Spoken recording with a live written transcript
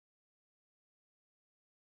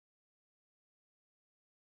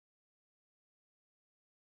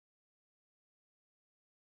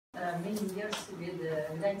many years with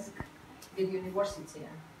Gdańsk, with university,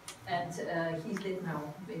 and he's dead now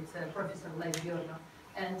with Professor Leif Björno,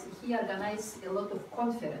 and he organized a lot of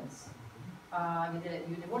conference with the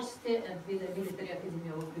university and with the Military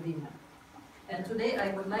Academy of Vienna. And today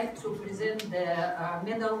I would like to present the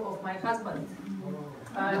medal of my husband,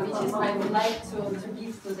 which is I would like to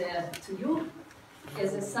give to you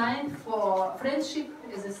as a sign for friendship,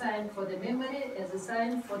 as a sign for the memory, as a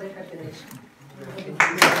sign for the cooperation.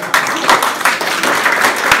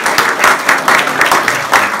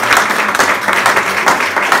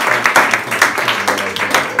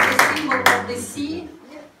 Symbol of the sea,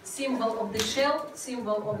 symbol of the shell,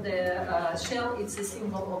 symbol of the shell, it's a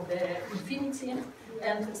symbol of the infinity,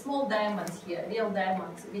 and a small diamond here, real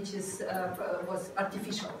diamond, which is was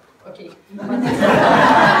artificial. Okay, but it's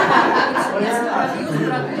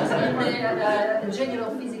produced in the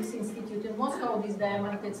General Physics Institute in Moscow. This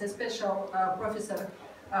diamond, it's a special Professor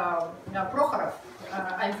Prokhorov.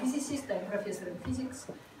 I'm physicist, I'm professor in physics,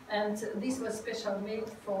 and this was special made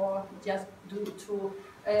for just to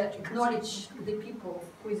acknowledge the people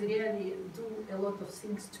who is really do a lot of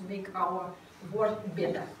things to make our world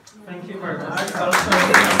better. Thank you very much.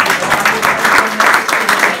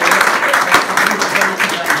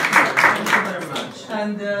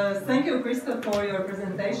 And thank you, Christoph, for your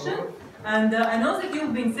presentation. And I know that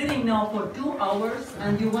you've been sitting now for 2 hours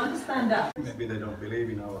and you want to stand up. Maybe they don't believe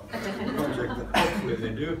in our project, hopefully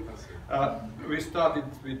they do. We started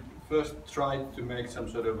with first tried to make some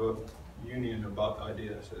sort of a union about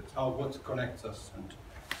ideas. It's what connects us. And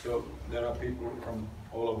so there are people from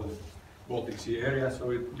all over the Baltic Sea area, so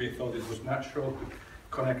we thought it was natural to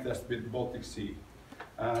connect us with Baltic Sea.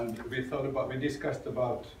 And we discussed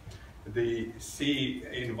about the sea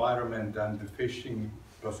environment and the fishing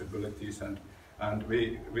possibilities, and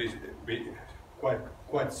we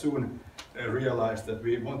quite soon realized that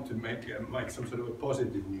we want to make some sort of a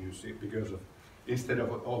positive news, because of instead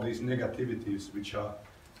of all these negativities which are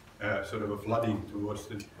sort of flooding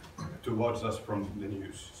towards us from the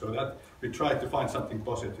news. So that we tried to find something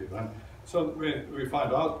positive, and so we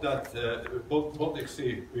found out that Baltic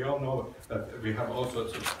Sea, we all know that we have all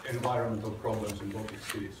sorts of environmental problems in Baltic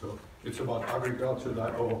Sea. So it's about agriculture,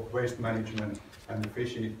 or waste management, and the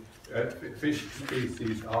fish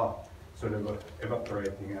species are sort of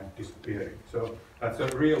evaporating and disappearing. So that's a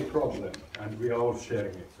real problem, and we are all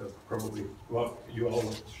sharing it. So probably, well, you are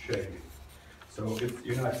all sharing it. So it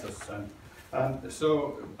unites us, and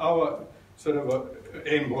so our sort of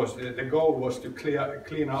aim was, the goal was to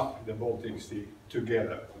clean up the Baltic Sea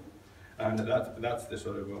together, and that's the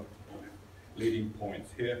sort of leading point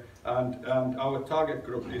here. And our target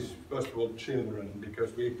group is first of all children,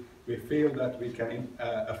 because we feel that we can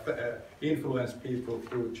influence people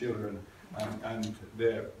through children and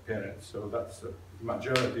their parents. So that's the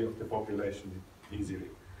majority of the population easily.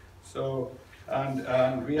 So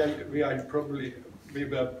and we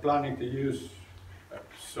were planning to use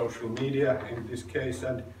social media in this case,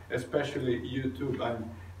 and especially YouTube, and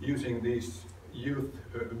using these youth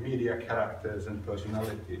media characters and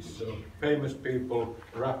personalities. So famous people,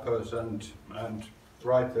 rappers and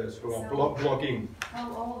writers who are blogging. How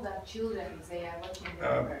old are children if they are watching the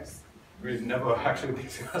rappers? We never actually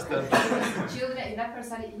discussed that. Children,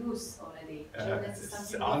 rappers are used already.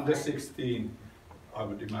 Under 16, I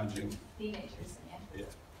would imagine. Teenagers, yeah.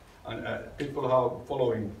 And people who are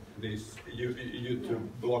following these YouTube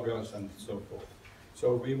bloggers and so forth.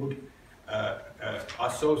 So we would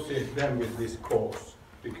associate them with this cause,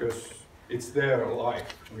 because it's their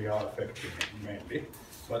life we are affecting mainly.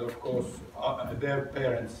 But of course, their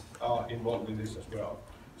parents are involved in this as well.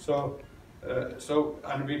 So,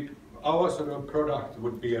 our sort of product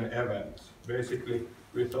would be an event. Basically,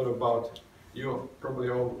 we thought about, you're probably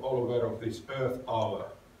all aware of this Earth Hour.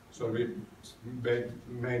 So we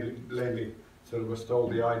mainly sort of stole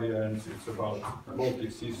the idea, and it's about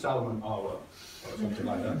Baltic Sea Salmon Hour or something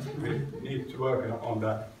like that. We need to work on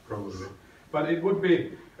that probably. But it would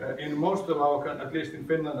be, in most of our, at least in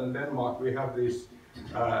Finland and Denmark, we have these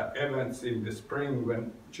events in the spring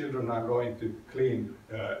when children are going to clean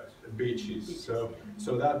beaches.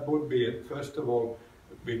 So that would be, first of all,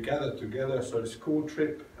 we gather together, so a school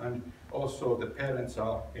trip, and also the parents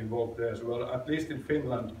are involved there as well. At least in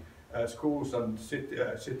Finland, schools and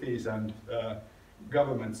cities and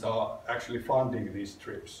governments are actually funding these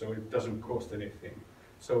trips, so it doesn't cost anything.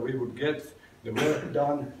 So we would get the work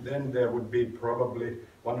done, then there would be probably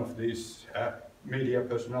one of these media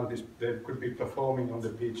personalities, they could be performing on the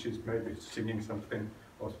beaches, maybe singing something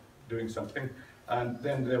or doing something, and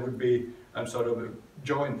then there would be a sort of a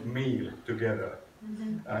joint meal together.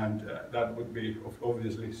 And that would be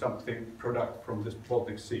obviously something product from this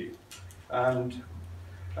Baltic Sea. And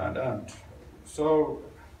so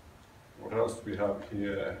what else we have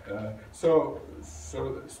here?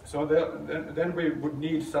 Then we would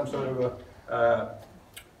need some sort of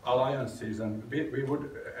alliances, and we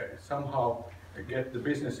would somehow get the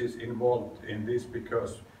businesses involved in this,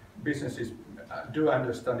 because businesses do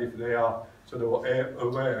understand, if they are sort of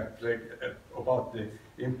aware about the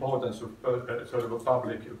importance of sort of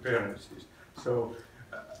public appearances. So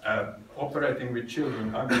operating with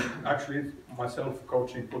children, I'm actually myself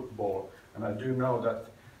coaching football, and I do know that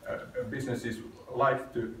businesses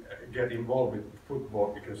like to get involved with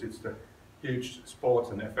football because it's the huge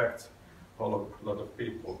sport and affects a lot of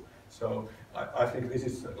people. So I think this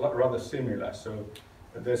is rather similar. So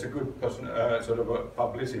there's a good sort of a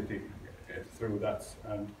publicity through that.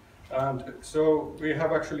 And so we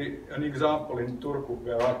have actually an example in Turku,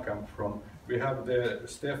 where I come from. We have the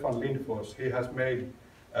Stefan Lindfors. He has made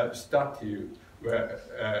a statue where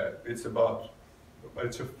it's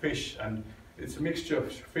a fish, and it's a mixture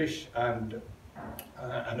of fish and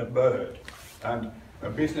a bird. And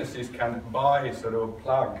businesses can buy sort of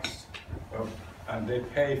plugs, and they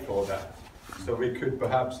pay for that. So we could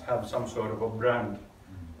perhaps have some sort of a brand.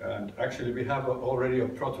 And actually we have already a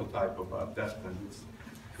prototype about that. And it's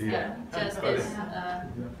here. Yeah, just as,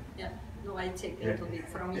 no, I take a little bit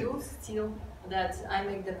from you still, that I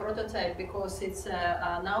make the prototype because it's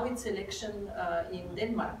now it's election in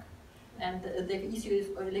Denmark, and the issue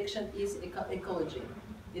of election is ecology.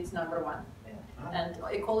 It's number one. And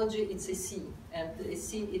ecology, it's a sea, and a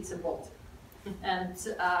sea, it's a boat. And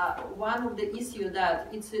one of the issues that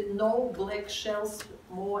it's no black shells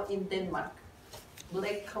more in Denmark.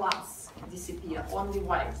 Black class disappear, only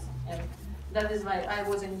white. And that is why I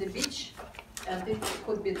was in the beach, and it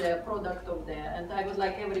could be the product of there. And I would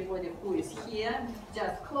like everybody who is here,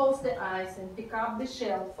 just close the eyes and pick up the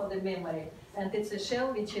shell for the memory. And it's a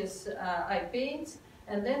shell which is I paint,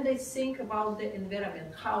 and then they think about the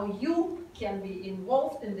environment, how you can be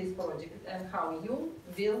involved in this project, and how you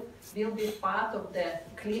will be part of the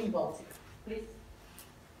clean Baltic. Please.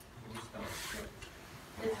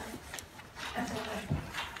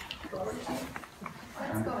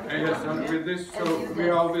 Yes, and with this, so we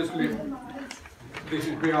are obviously,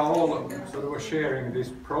 we are all sort of sharing this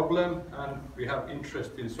problem, and we have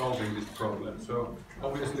interest in solving this problem. So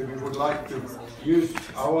obviously we would like to use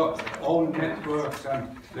our own networks,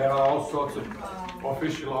 and there are all sorts of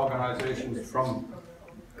official organizations from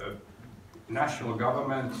national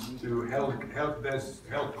governments to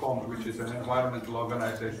HealthCom, which is an environmental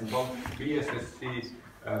organization, called BSSC.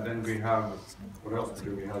 Then we have, what else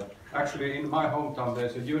do we have? Actually, in my hometown,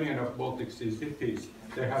 there's a Union of Baltic Sea Cities.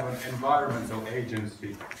 They have an environmental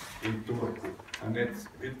agency in Turku, and it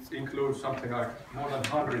includes something like more than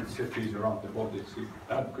 100 cities around the Baltic Sea.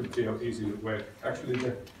 That could be an easy way. Actually,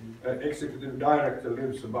 the executive director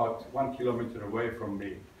lives about 1 kilometer away from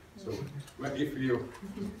me. So if you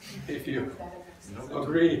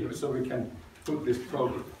agree, so we can put this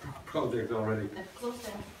project already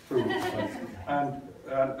through. And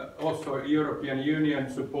also European Union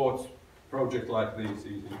supports projects like this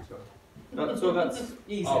easily. So that's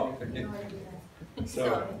easy. Oh, okay.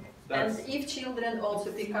 So and if children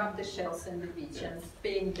also pick up the shells in the beach and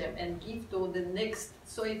paint them and give to the next,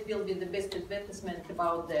 so it will be the best advertisement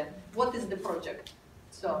about what is the project.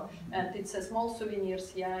 So, and it's a small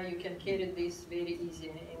souvenirs, yeah, you can carry this very easy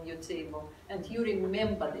in your table, and you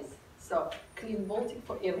remember this. So, clean Baltic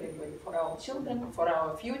for everybody, for our children, for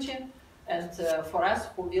our future, and for us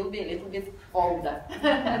who will be a little bit older.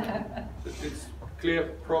 It's a clear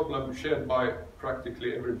problem shared by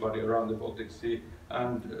practically everybody around the Baltic Sea,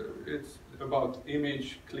 and it's about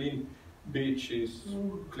image, clean beaches,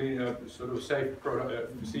 clean, sort of safe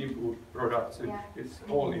seafood products. It's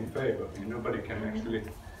all in favor. I mean, nobody can actually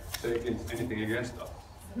say anything against us.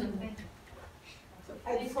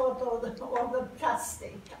 I thought all the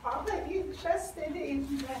plastic. Are they interested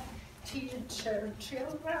in teacher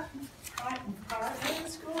children and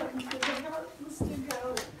parents going to the mountains to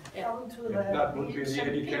go down to the that would be beach the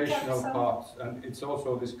and pick up educational some... part, and it's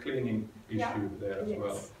also this cleaning issue there as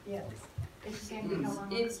well. Yes. It's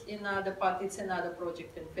another part, it's another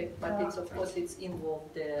project in fact, but it's of course it's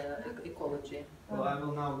involved ecology. Well, I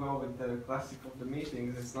will now go with the classic of the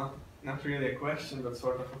meetings. It's not really a question, but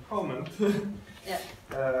sort of a comment.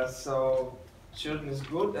 So children is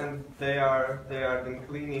good, and they are then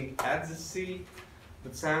cleaning at the sea,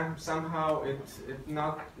 but somehow it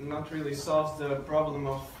not really solves the problem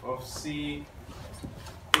of sea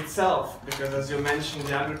itself, because as you mentioned,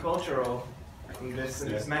 the agricultural And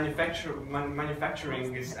this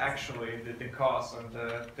manufacturing is actually the cause of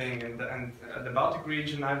the thing. And the Baltic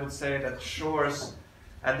region, I would say that shores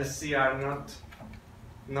at the sea are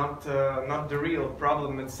not the real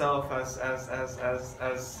problem itself as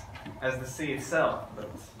the sea itself. But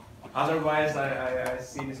otherwise, I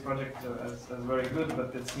see this project as very good.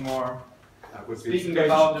 But it's more speaking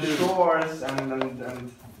about the shores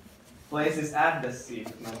and places at the sea.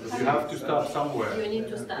 You have to start somewhere. You need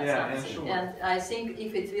to start Yeah, something. sure. And I think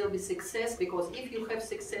if it will be success, because if you have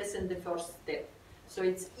success in the first step, so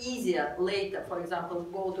it's easier later, for example,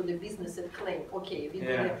 go to the business and claim, okay,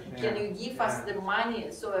 can you give us the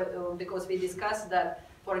money? So because we discussed that,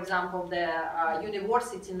 for example, the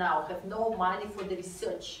university now have no money for the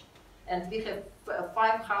research, and we have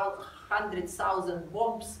 500,000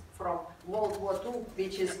 bombs from World War II,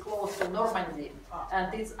 which is close to Normandy,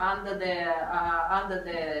 and it's under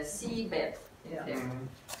the seabed. Yeah.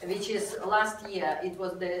 Which is last year, it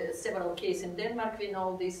was the several cases in Denmark. We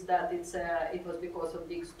know this, that it was because of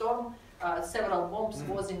big storm. Several bombs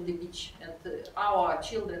was in the beach, and our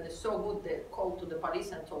children is so good. They called to the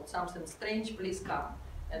police and told something strange. Please come.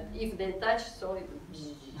 And if they touch, so it.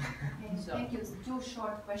 So. Thank you. 2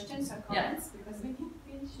 short questions or comments because we can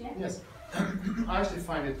finish. Yeah. Yes, I actually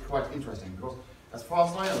find it quite interesting because, as far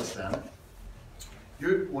as I understand,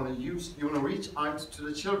 you want to reach out to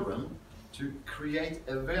the children to create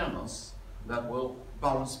awareness that will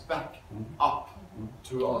bounce back up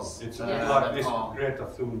to us. It's like this Greta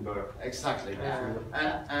Thunberg. Exactly. Yeah.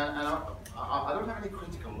 And I don't have any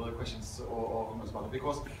critical questions or comments about it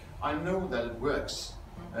because I know that it works.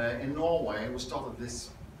 In Norway, we started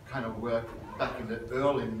this kind of work back in the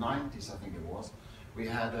early 90s, I think it was. We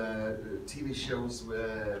had TV shows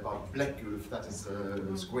about Blekkulf, that is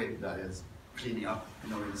the squid that is cleaning up, in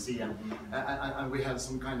the sea, and we had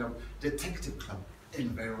some kind of detective club,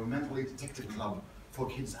 environmentally detective club for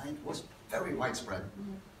kids, and it was very widespread.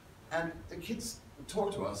 And the kids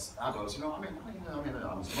talk to us, adults, I'm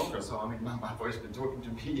a smoker, so my boy's been talking to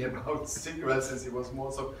me about cigarettes since he was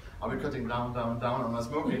small, so I've been cutting down on my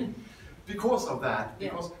smoking. Because of that,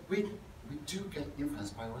 because we do get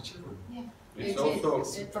influenced by our children. Yeah. It's also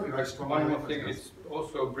very strong. one more thing. It's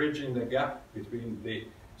also bridging the gap between the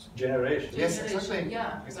generations. Yes, exactly.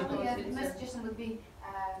 Yeah. Exactly. My suggestion would be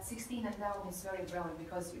 16 and down is very broad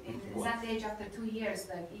because in that age after 2 years,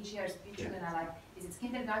 like each year, children are like, is it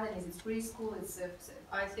kindergarten, is it preschool,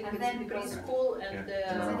 I think and it's then preschool and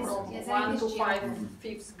from 1 to 5,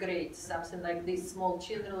 5th grade, something like this. Small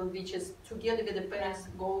children, which is together with the parents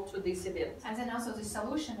go to this event. And then also the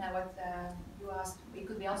solution, what you asked, it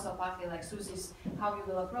could be also partly like Susie's, how you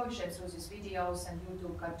will approach it, Susie's videos and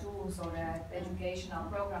YouTube cartoons or educational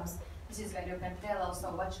programs. This is where you can tell also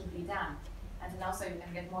what should be done. And then also you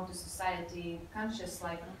can get more to society conscious,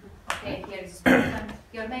 like, okay, here is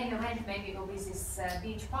your main event maybe will be this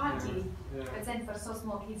beach party, but then for so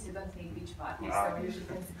small kids you don't need beach parties, so you should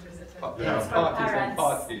consider it. Parties and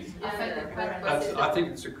parties. Yeah. I think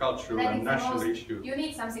it's a cultural and national issue. You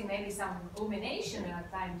need something, maybe some illumination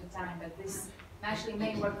time to time, but this actually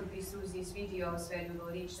main work would be through these videos where you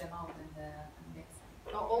will reach them out and get some.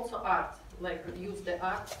 Also art, like use the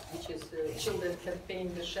art, which is children can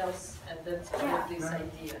paint the shells, and that's part of this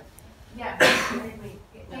idea. Yeah, I agree.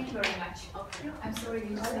 Thank you very much. Okay. I'm sorry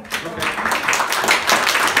you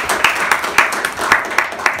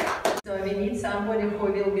So we need somebody who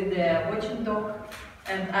will be the watching dog,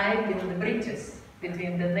 and I build the bridges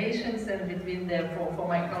between the nations and between the for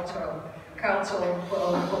my cultural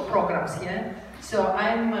programs here. So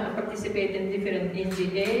I'm participating in different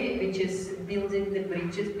NGO, which is building the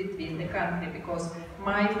bridges between the country, because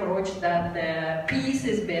my approach that peace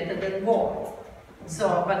is better than war.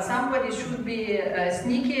 So, but somebody should be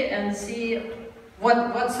sneaky and see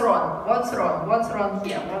what's wrong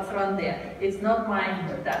here, what's wrong there. It's not mine,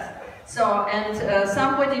 but that's. So, and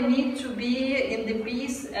somebody needs to be in the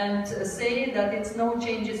peace and say that it's no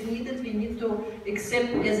changes needed. We need to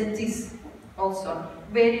accept as it is. Also,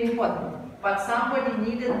 very important. But somebody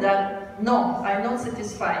needed that, no, I'm not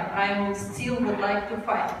satisfied, I still would like to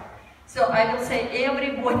fight. So I will say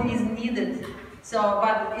everybody is needed. So,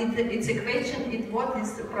 but it's a question, what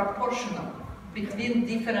is proportional between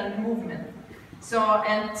different movements. So,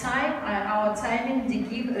 and time, our timing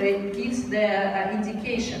gives the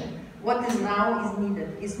indication. What is now is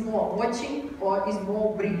needed, is more watching or is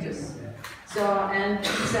more bridges. So, and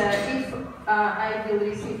if I will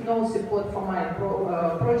receive no support for my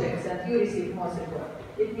projects and you receive more support,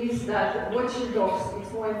 it means that watching dogs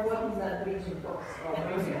is more important than bridging dogs.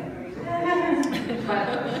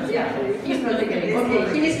 But yeah, he's not agreeing.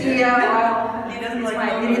 Okay, he's here. He doesn't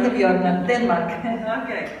like Irina Björna, Denmark.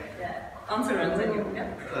 Okay. answer and then you,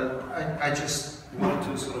 yeah? I just want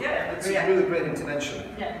to sort of, it's Yeah. a really great intervention.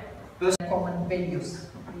 Yeah. Common values.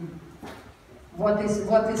 What is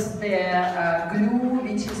the glue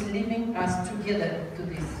which is linking us together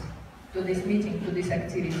to this meeting, to this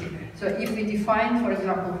activity? So if we define, for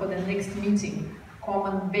example, for the next meeting,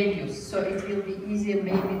 common values, so it will be easier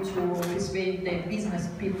maybe to persuade the business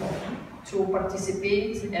people to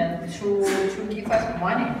participate and to give us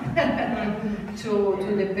money to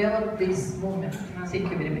develop this movement.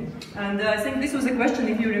 Thank you very much. And I think this was a question,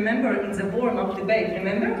 if you remember, in the warm-up debate,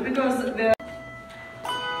 remember? Because the